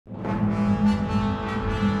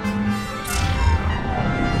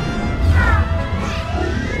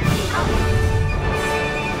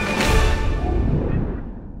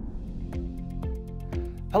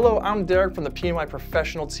Hello, I'm Derek from the PNY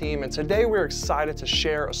Professional team, and today we're excited to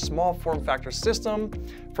share a small form factor system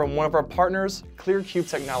from one of our partners, EdgeCube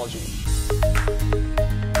Technology.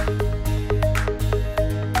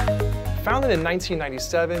 Founded in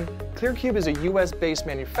 1997, EdgeCube is a US-based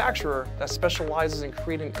manufacturer that specializes in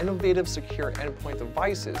creating innovative, secure endpoint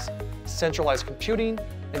devices, centralized computing,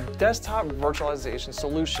 and desktop virtualization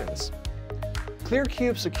solutions.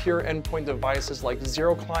 EdgeCube's secure endpoint devices like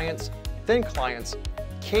zero clients, thin clients,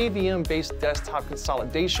 KVM-based desktop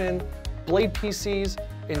consolidation, Blade PCs,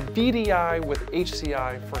 and VDI with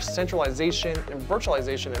HCI for centralization and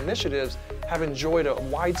virtualization initiatives have enjoyed a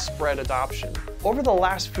widespread adoption. Over the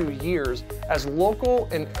last few years, as local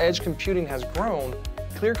and edge computing has grown,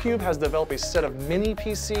 EdgeCube has developed a set of mini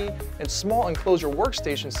PC and small enclosure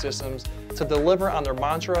workstation systems to deliver on their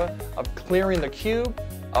mantra of clearing the cube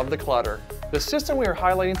of the clutter. The system we are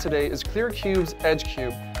highlighting today is EdgeCube's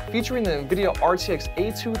EdgeCube, featuring the NVIDIA RTX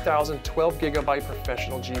A2000 12GB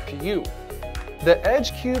professional GPU. The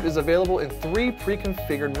EdgeCube is available in 3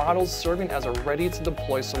 pre-configured models serving as a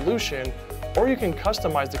ready-to-deploy solution, or you can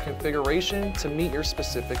customize the configuration to meet your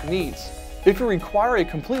specific needs. If you require a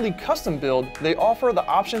completely custom build, they offer the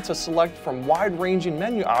option to select from wide-ranging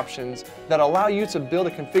menu options that allow you to build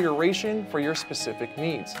a configuration for your specific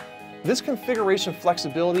needs. This configuration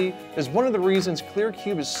flexibility is one of the reasons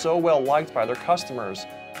EdgeCube is so well liked by their customers.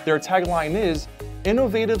 Their tagline is,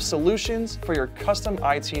 "Innovative solutions for your custom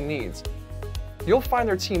IT needs." You'll find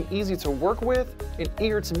their team easy to work with and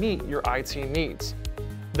eager to meet your IT needs.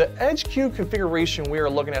 The EdgeCube configuration we are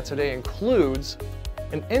looking at today includes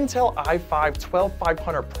an Intel i5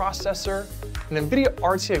 12500 processor, an NVIDIA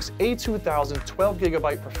RTX A2000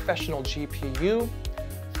 12GB professional GPU,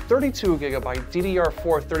 32GB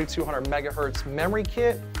DDR4 3200 MHz memory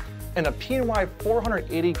kit, and a PNY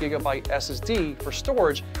 480GB SSD for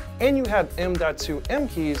storage, and you have M.2 M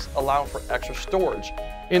keys allowing for extra storage.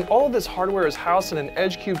 And all of this hardware is housed in an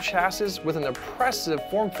EdgeCube chassis with an impressive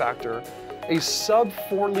form factor, a sub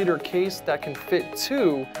 4-liter case that can fit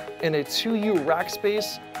 2 in a 2U rack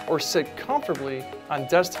space or sit comfortably on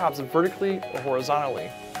desktops vertically or horizontally.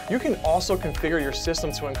 You can also configure your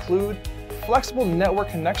system to include flexible network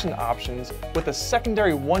connection options with a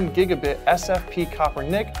secondary 1GB SFF copper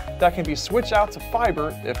NIC that can be switched out to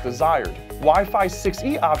fiber if desired. Wi-Fi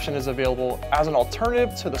 6E option is available as an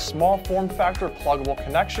alternative to the small form factor pluggable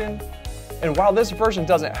connection. And while this version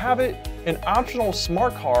doesn't have it, an optional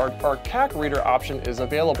smart card or CAC reader option is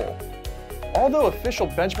available. Although official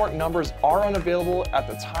benchmark numbers are unavailable at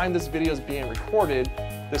the time this video is being recorded,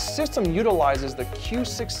 the system utilizes the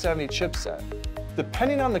Q670 chipset.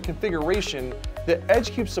 Depending on the configuration, the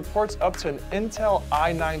EdgeCube supports up to an Intel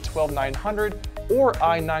i9-12900 or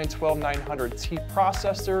i9-12900T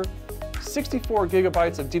processor,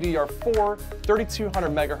 64GB of DDR4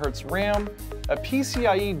 3200 MHz RAM, a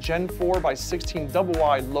PCIe Gen 4x16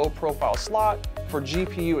 double-wide low-profile slot for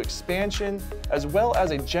GPU expansion, as well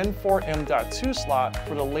as a Gen 4 M.2 slot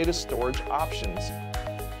for the latest storage options.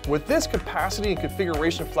 With this capacity and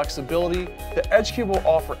configuration flexibility, the EdgeCube will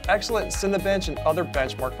offer excellent Cinebench and other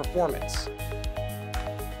benchmark performance.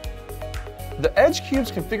 The EdgeCube's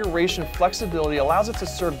configuration flexibility allows it to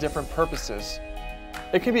serve different purposes.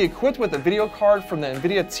 It can be equipped with a video card from the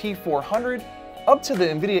NVIDIA T400 up to the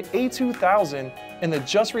NVIDIA A2000 and the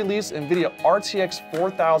just released NVIDIA RTX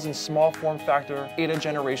 4000 small form factor 8th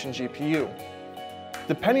generation GPU.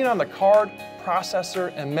 Depending on the card,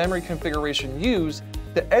 processor, and memory configuration used,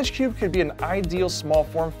 the EdgeCube could be an ideal small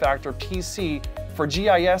form factor PC for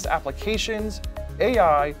GIS applications,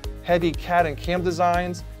 AI, heavy CAD and CAM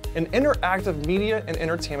designs, and interactive media and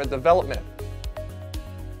entertainment development.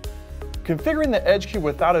 Configuring the EdgeCube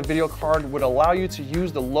without a video card would allow you to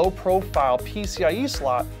use the low-profile PCIe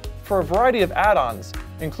slot for a variety of add-ons,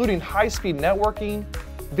 including high-speed networking,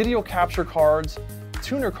 video capture cards,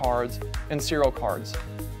 tuner cards, and serial cards.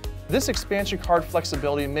 This expansion card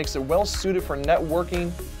flexibility makes it well suited for networking,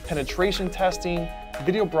 penetration testing,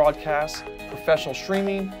 video broadcasts, professional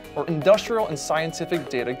streaming, or industrial and scientific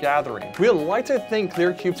data gathering. We would like to thank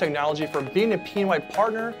EdgeCube Technology for being a PNY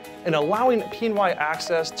partner and allowing PNY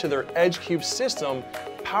access to their EdgeCube system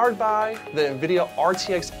powered by the NVIDIA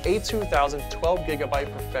RTX A2000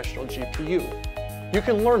 12GB professional GPU. You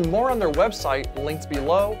can learn more on their website linked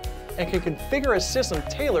below and can configure a system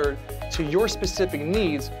tailored to your specific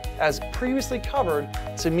needs as previously covered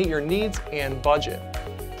to meet your needs and budget.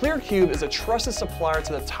 EdgeCube is a trusted supplier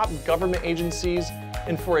to the top government agencies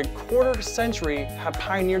and for a quarter century have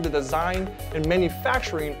pioneered the design and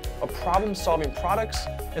manufacturing of problem-solving products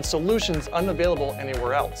and solutions unavailable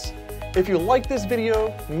anywhere else. If you like this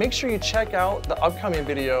video, make sure you check out the upcoming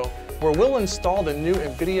video where we'll install the new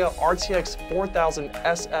NVIDIA RTX 4000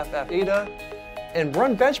 SFF Ada and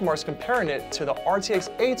run benchmarks comparing it to the RTX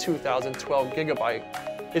A2000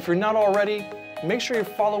 12GB. If you're not already, make sure you're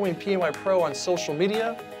following PNY Pro on social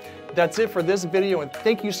media. That's it for this video, and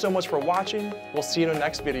thank you so much for watching. We'll see you in the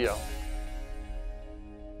next video.